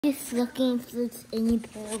Just looking through any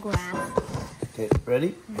paragraph. Okay,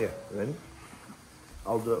 ready? Here, ready?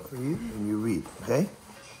 I'll do it for you and you read, okay?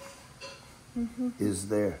 Is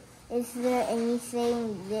there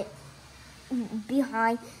anything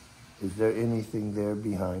behind? Is there anything there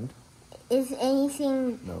behind?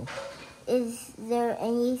 No. Is there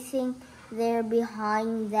anything there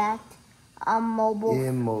behind that immobile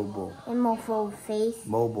face?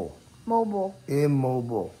 Mobile. Mobile.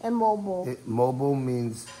 Immobile. Immobile. Mobile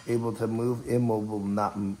means able to move. Immobile,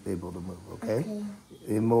 not able to move, okay?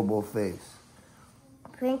 Immobile face.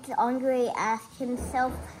 Prince Andre asked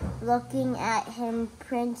himself, looking at him.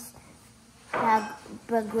 Prince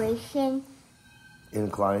Bagration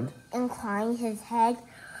Inclined his head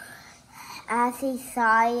as a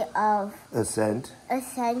sigh of assent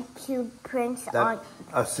to Prince Andre.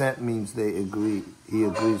 Assent means they agree. He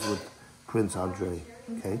agrees with Prince Andre,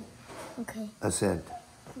 okay? Okay. Assent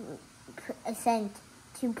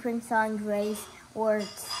to Prince Andre's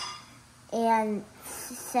words and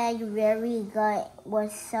said, "Very good,"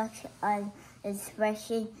 was such an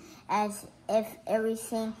expression as if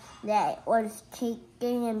everything that was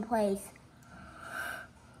taken in place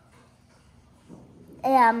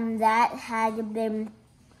and that had been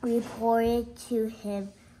reported to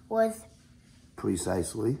him was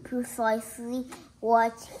precisely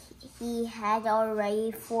what he had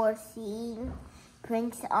already foreseen.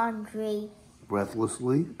 Prince Andre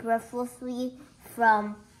breathlessly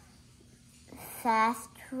from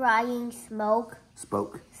fast-rising smoke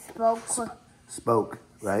spoke,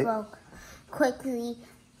 right? Spoke quickly.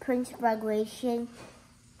 Prince Bagration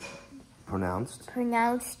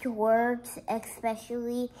pronounced words,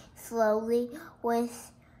 especially slowly,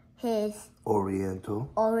 with his Oriental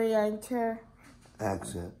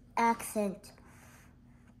accent,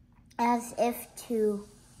 as if to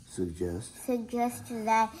suggest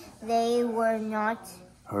that they were not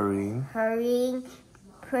hurrying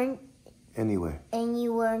anywhere.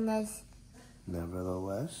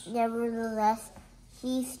 Nevertheless,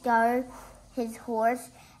 he started his horse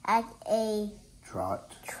at a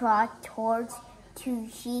trot towards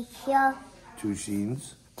Tushin's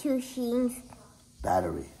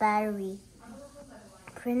battery.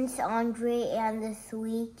 Prince Andre and the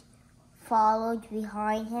suite followed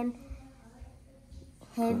behind him.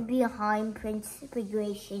 Behind Prince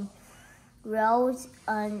Bagration rose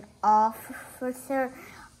an officer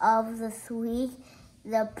of the suite.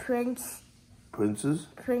 The prince's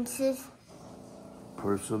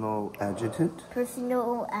personal adjutant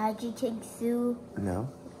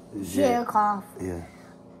Zhirkov. Yeah.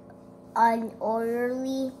 An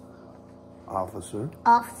orderly officer,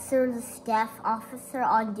 the staff officer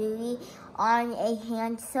on duty on a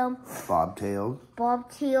handsome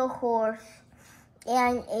bobtail horse,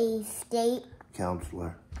 and a state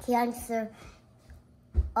counselor,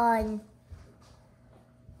 an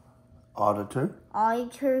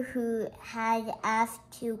auditor who had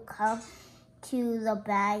asked to come to the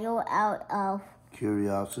battle out of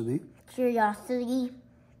curiosity.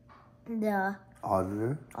 The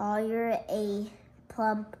auditor, a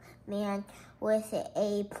plump man with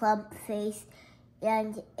a plump face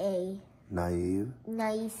and a naive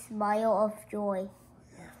smile of joy,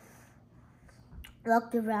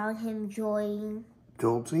 looked around him, jolting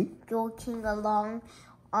along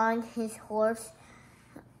on his horse,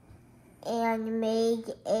 and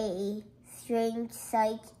made a strange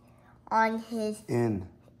sight on his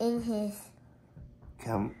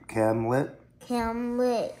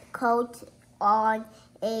camlet coat on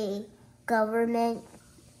a government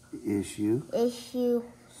issue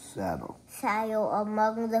saddle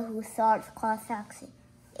among the hussars, Cossacks,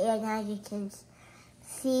 and adjutants.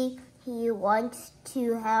 "See, he wants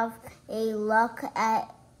to have a look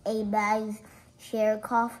at a bag,"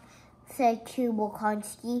 Zhirkov said to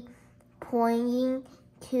Bolkonsky, pointing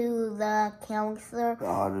to the counselor, the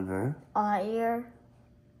auditor.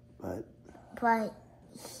 But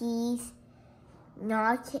he's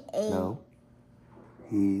not a... No.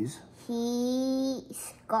 He's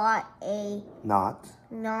got a...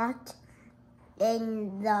 Not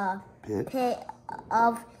in the pit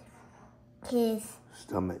of his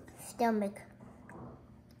stomach.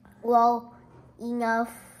 Well,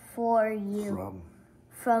 enough for you.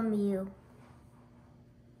 From you.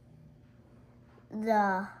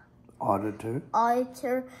 The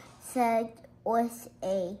auditor said with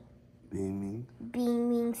a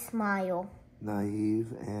beaming smile,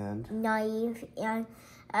 naive and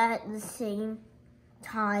at the same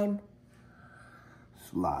time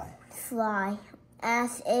sly,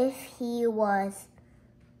 as if he was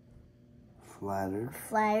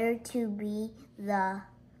flattered to be the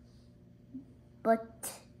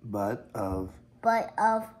butt of but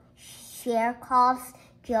of Sherkov's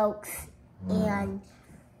jokes, and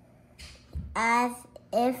as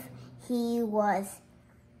if he was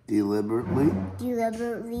deliberately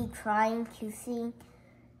trying to seem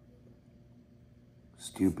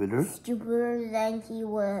stupider than he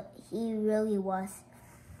really was.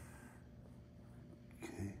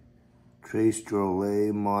 Okay. Tres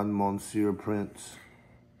drole, mon monsieur prince,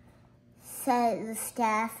 said the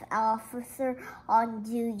staff officer on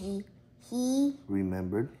duty. He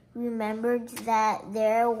remembered that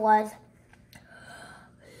there was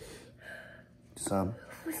some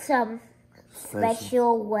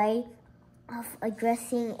special way of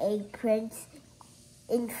addressing a prince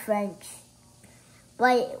in French,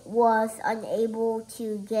 but was unable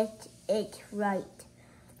to get it right.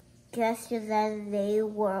 Just then they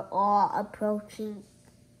were all approaching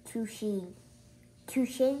Tushin.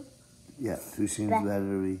 Yeah, Tushin's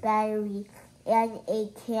battery, and a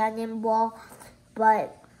cannonball,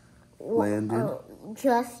 but landed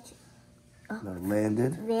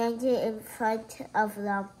in front of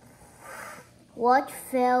them. What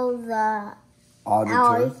fell? The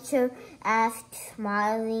auditor asked,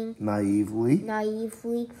 smiling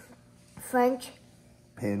naively. French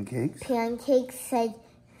pancakes, said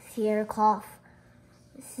Sirkov.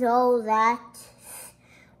 So that's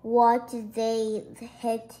what they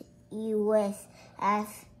hit you with,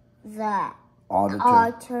 asked the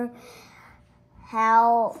auditor.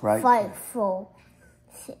 How frightful.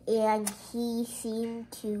 And he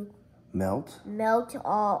seemed to melt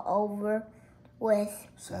all over with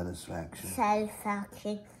satisfaction.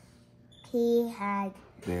 He had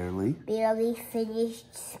barely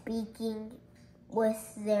finished speaking when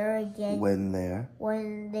there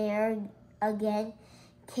again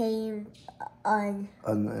came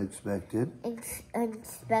unexpected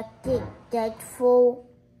dreadful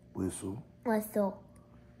whistle.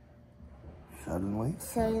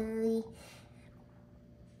 Suddenly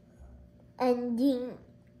ending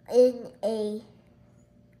in a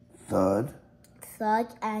thud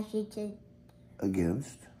agitated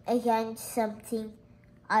against something.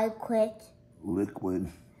 I quit.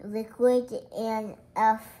 Liquid and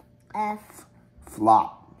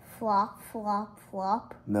flop.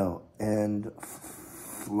 No, and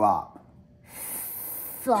flop.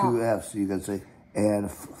 2 F's, you can say,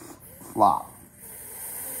 and flop.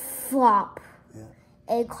 Flop. Yeah.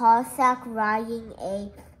 A Cossack riding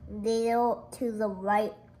a little to the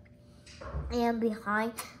right and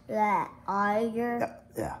behind the other.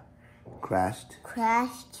 Yeah. Crashed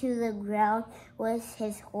to the ground with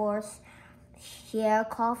his horse.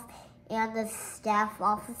 Sherkov and the staff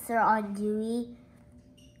officer on duty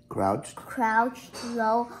crouched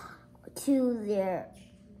low to their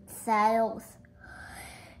saddles.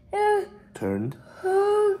 Turned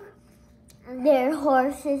their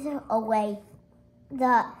horses away.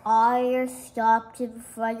 The otter stopped in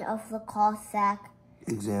front of the Cossack,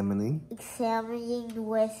 examining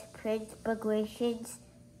with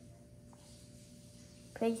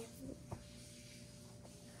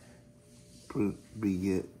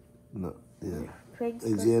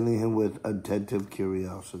examining him with attentive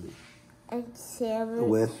curiosity.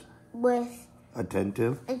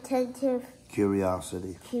 Attentive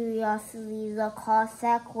curiosity. The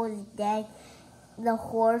Cossack was dead. The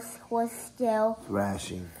horse was still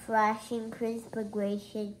thrashing Prince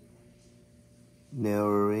Bagration.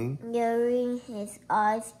 Narrowing his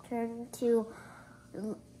eyes, turned to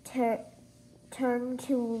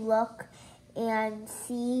look and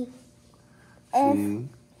seeing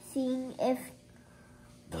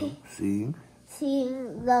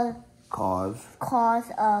the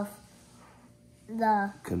cause of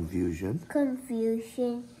the confusion,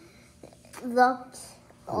 looked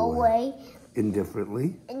away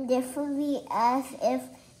indifferently as if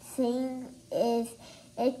saying, is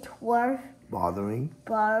it worth bothering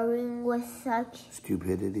with such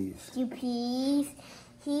stupidities?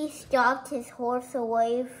 He stopped his horse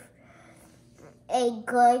away. A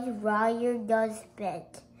good rider does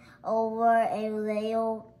bend over a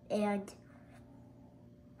rail and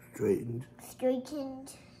straightened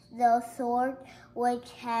the sword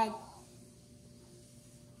which had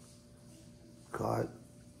caught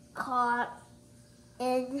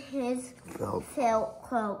in his felt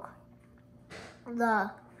cloak.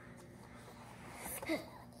 The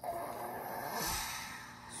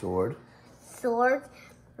sword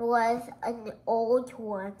was an old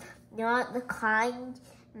one, not the kind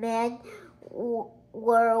men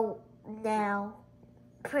were now.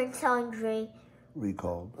 Prince Andrei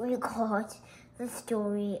recalled the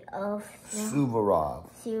story of Suvorov.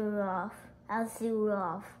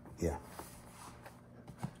 Yeah.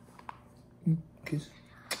 Kiss.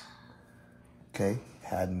 Okay.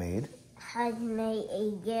 Had made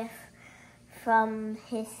a gift from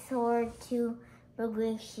his sword to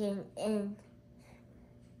Bagration in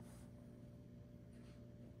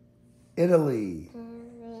Italy.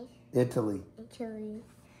 Italy.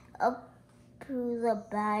 Up to the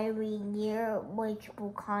battery near which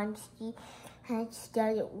Bolkonsky had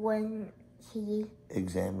studied when he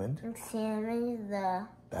Examined the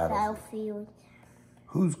battlefield.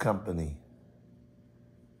 Whose company?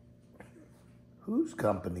 Whose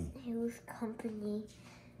company? Whose company?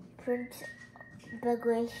 Prince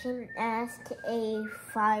Bagration asked a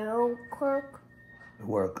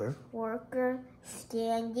worker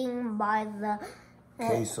standing by the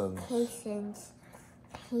caissons.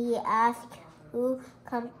 He asked whose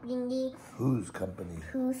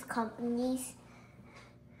companies.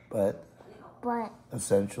 But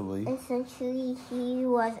essentially he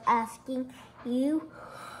was asking you.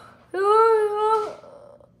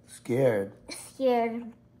 Scared.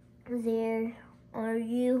 There are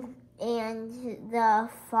you, and the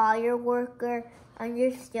fire worker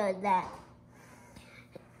understood that.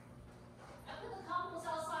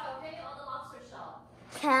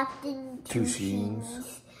 Captain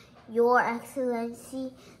Tushins, Your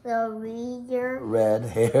Excellency, the reader.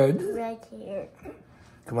 Red-haired.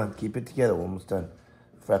 Come on, keep it together. Almost done.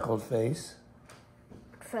 Freckled face.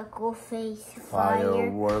 Fire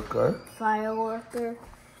worker.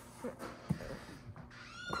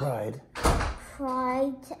 Cried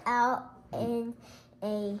out in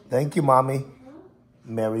a. Thank you, Mommy.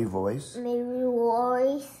 Merry voice.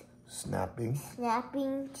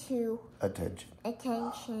 Snapping to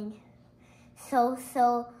attention. So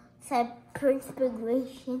said Prince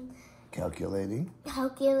Bagration. Calculating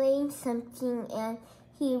Something, and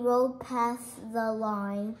he rode past the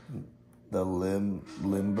line. The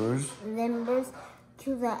limbers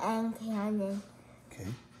to the end cannon. Okay.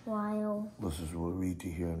 This is what we read to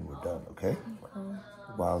here and we're done, okay?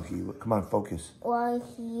 Come on, focus. While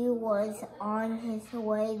he was on his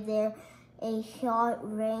way there, a shot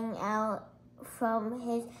rang out from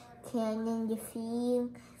his cannon,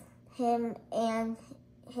 defeating him and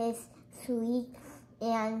his suite,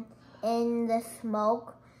 and in the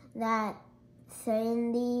smoke that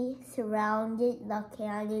suddenly surrounded the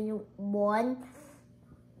cannon, one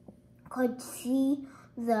could see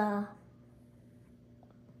the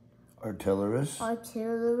artillerists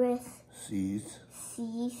seize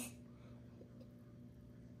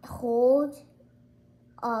hold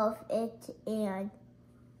of it and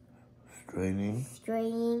straining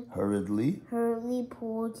hurriedly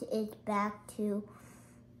pulled it back to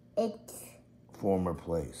its former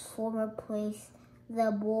place.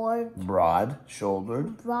 The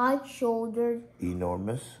broad-shouldered,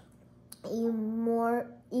 enormous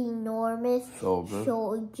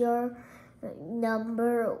soldier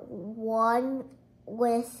number one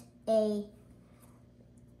with a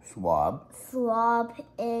swab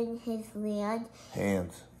in his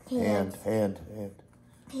hand,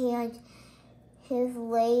 his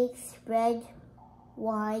legs spread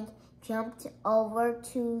wide, jumped over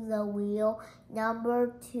to the wheel.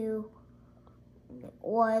 Number two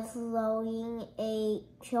was loading a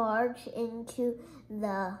charge into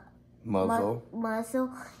the muzzle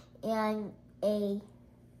and a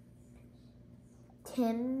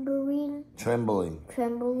trembling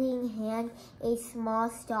hand, a small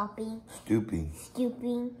stooping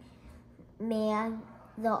man,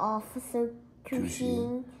 the officer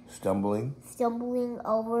Tushin, stumbling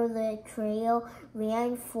over the trail,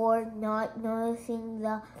 ran forward, not noticing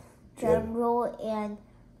the general, and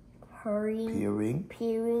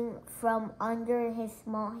peering from under his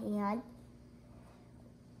small hand.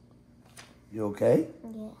 You okay?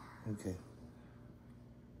 Yeah. Okay.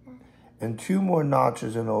 And 2 more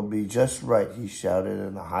notches and it'll be just right, he shouted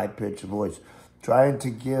in a high-pitched voice, trying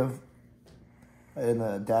to give in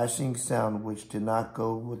a dashing sound which did not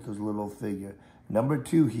go with his little figure. Number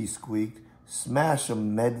 2, he squeaked. Smash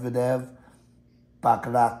him, Medvedev.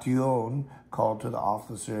 Bagration called to the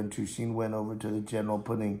officer, and Tushin went over to the general,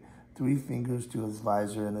 putting 3 fingers to his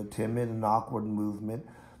visor in a timid and awkward movement.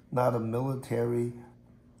 Not a military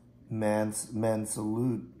man's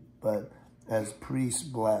salute, but as priests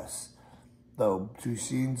bless. Though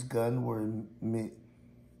Tushin's gun were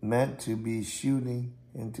meant to be shooting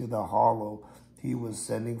into the hollow, he was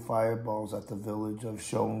sending fireballs at the village of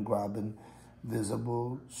Schöngraben,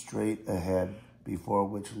 visible straight ahead, before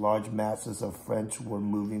which large masses of French were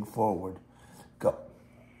moving forward. Go.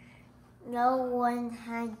 No one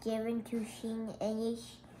had given Tushin any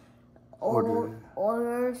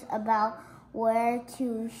orders about where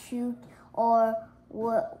to shoot or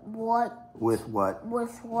with what,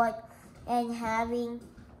 and having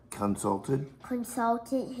consulted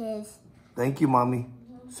his Thank you, Mommy.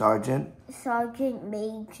 Sergeant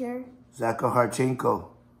Major Zakharchenko.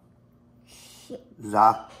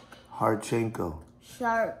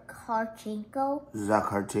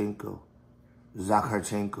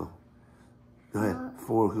 Zakharchenko. Go ahead.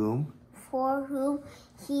 For whom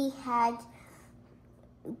he had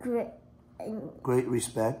great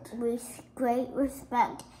respect.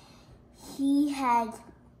 He had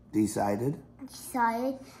decided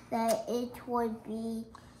that it would be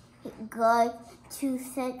good to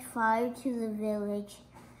set fire to the village.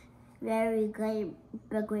 Very good,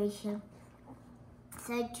 Bagration.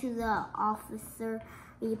 Said to the officer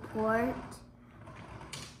report,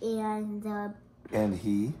 and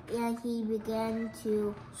he began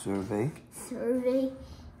to survey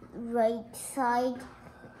right side.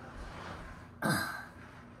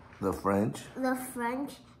 The French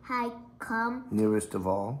had come nearest of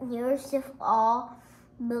all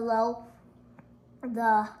below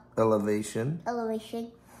the elevation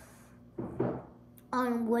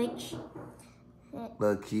on which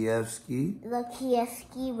the Kievsky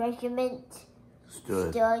regiment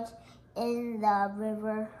stood in the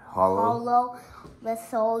river hollow. The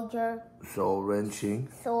soul-wrenching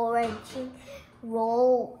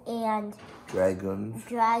roll and dragoons.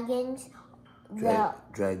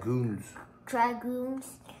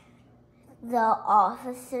 The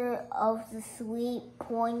officer of the suite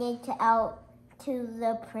pointed out to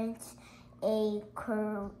the prince a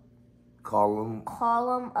column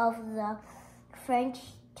of the French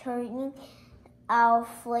turning our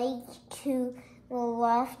flank to the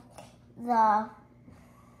left. The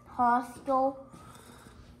hostel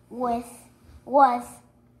was where?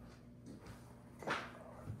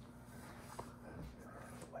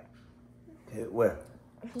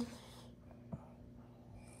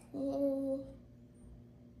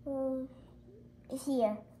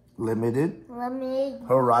 Here. Limited.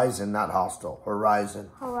 Horizon, not hostile. Horizon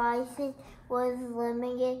was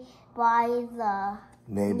limited by the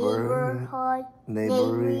neighboring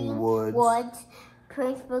woods.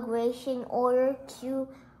 Prince Bagration ordered 2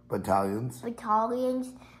 battalions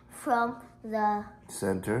from the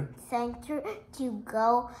center to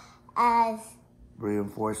go as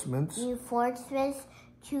reinforcements to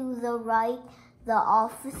the right. The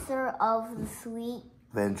officer of the suite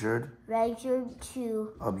ventured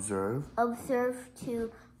to observe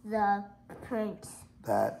to the prince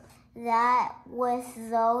that was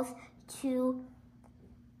those 2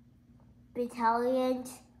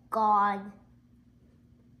 battalions gone.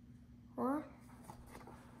 What?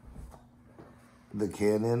 The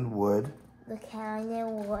cannon would.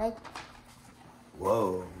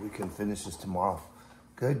 Whoa, we can finish this tomorrow.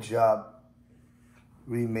 Good job.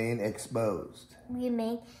 Remain exposed.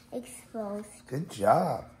 Good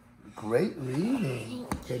job. Great reading.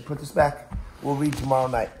 Okay, put this back. We'll read tomorrow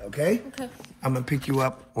night, okay? Okay. I'm going to pick you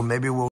up, or maybe we'll